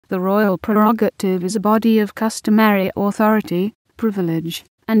The royal prerogative is a body of customary authority, privilege,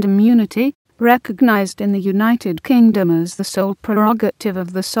 and immunity, recognized in the United Kingdom as the sole prerogative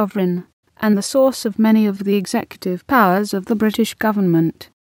of the sovereign, and the source of many of the executive powers of the British government.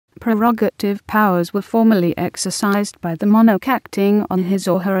 Prerogative powers were formerly exercised by the monarch acting on his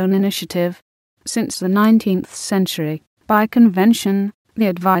or her own initiative. Since the 19th century, by convention, the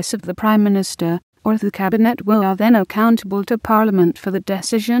advice of the Prime Minister, or the cabinetwho are then accountable to Parliament for the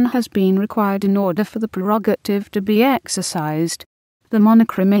decision has been required in order for the prerogative to be exercised. The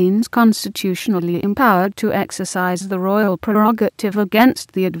monarch remains constitutionally empowered to exercise the royal prerogative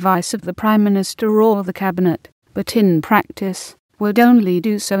against the advice of the Prime Minister or the Cabinet, but in practice, would only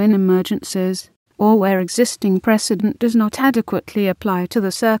do so in emergencies, or where existing precedent does not adequately apply to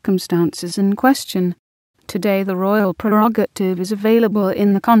the circumstances in question. Today the royal prerogative is available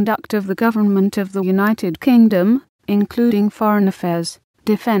in the conduct of the government of the United Kingdom, including foreign affairs,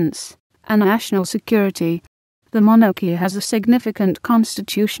 defence, and national security. The monarchy has a significant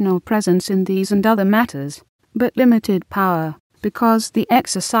constitutional presence in these and other matters, but limited power, because the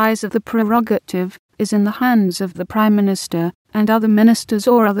exercise of the prerogative is in the hands of the Prime Minister and other ministers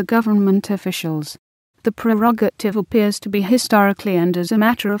or other government officials. The prerogative appears to be historically and as a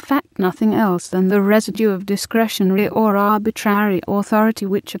matter of fact nothing else than the residue of discretionary or arbitrary authority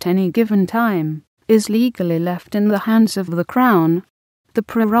which at any given time is legally left in the hands of the Crown. The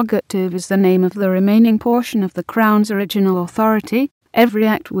prerogative is the name of the remaining portion of the Crown's original authority. Every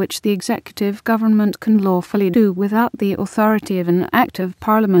act which the executive government can lawfully do without the authority of an Act of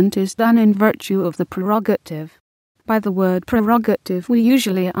Parliament is done in virtue of the prerogative. By the word prerogative we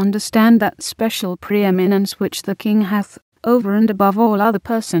usually understand that special preeminence which the king hath over and above all other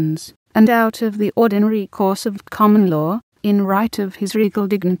persons, and out of the ordinary course of common law, in right of his regal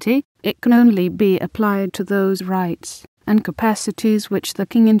dignity, it can only be applied to those rights and capacities which the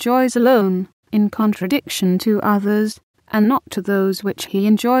king enjoys alone, in contradiction to others, and not to those which he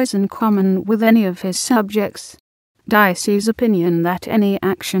enjoys in common with any of his subjects. Dicey's opinion that any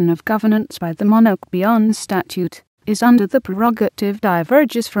action of governance by the monarch beyond statute is under the prerogative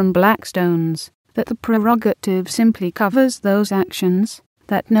diverges from Blackstone's, that the prerogative simply covers those actions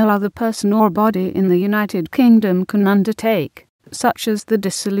that no other person or body in the United Kingdom can undertake, such as the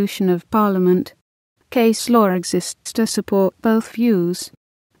dissolution of Parliament. Case law exists to support both views.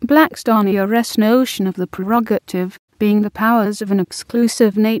 Blackstone's notion of the prerogative being the powers of an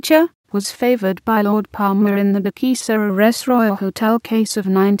exclusive nature was favoured by Lord Palmer in the Decisa Royal Hotel case of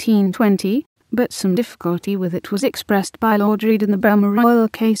 1920, but some difficulty with it was expressed by Lord Reed in the Balmoral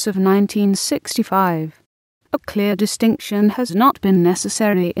case of 1965. A clear distinction has not been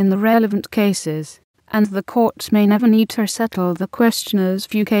necessary in the relevant cases, and the courts may never need to settle the question as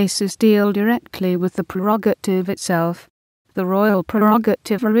few cases deal directly with the prerogative itself. The royal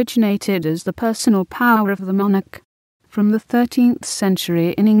prerogative originated as the personal power of the monarch. From the 13th century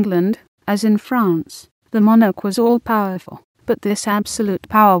in England, as in France, the monarch was all-powerful, but this absolute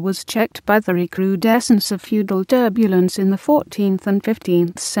power was checked by the recrudescence of feudal turbulence in the 14th and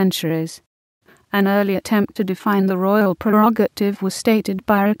 15th centuries. An early attempt to define the royal prerogative was stated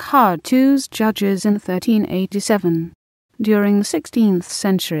by Richard II's judges in 1387. During the 16th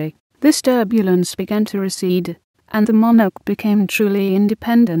century, this turbulence began to recede, and the monarch became truly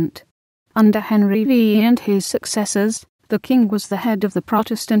independent. Under Henry V and his successors, the king was the head of the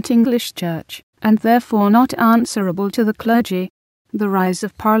Protestant English Church, and therefore not answerable to the clergy. The rise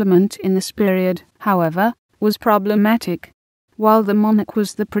of Parliament in this period, however, was problematic. While the monarch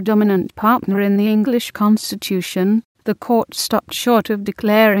was the predominant partner in the English constitution, the court stopped short of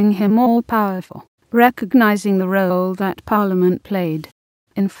declaring him all-powerful, recognizing the role that Parliament played.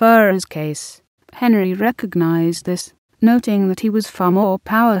 In Ferrer's case, Henry recognized this, noting that he was far more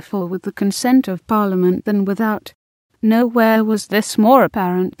powerful with the consent of Parliament than without. Nowhere was this more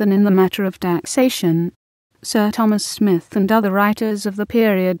apparent than in the matter of taxation. Sir Thomas Smith and other writers of the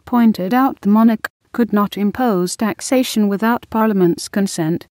period pointed out the monarch could not impose taxation without Parliament's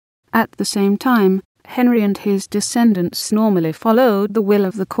consent. At the same time, Henry and his descendants normally followed the will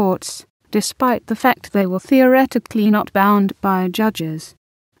of the courts, despite the fact they were theoretically not bound by judges.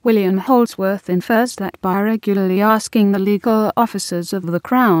 William Holdsworth infers that by regularly asking the legal officers of the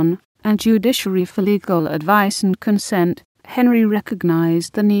Crown and judiciary for legal advice and consent, Henry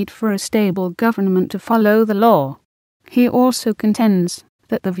recognized the need for a stable government to follow the law. He also contends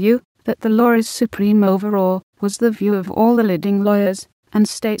that the view that the law is supreme over all was the view of all the leading lawyers and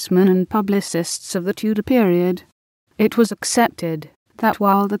statesmen and publicists of the Tudor period. It was accepted that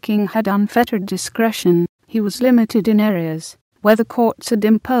while the king had unfettered discretion, he was limited in areas where the courts had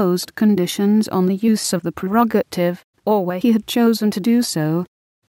imposed conditions on the use of the prerogative, or where he had chosen to do so.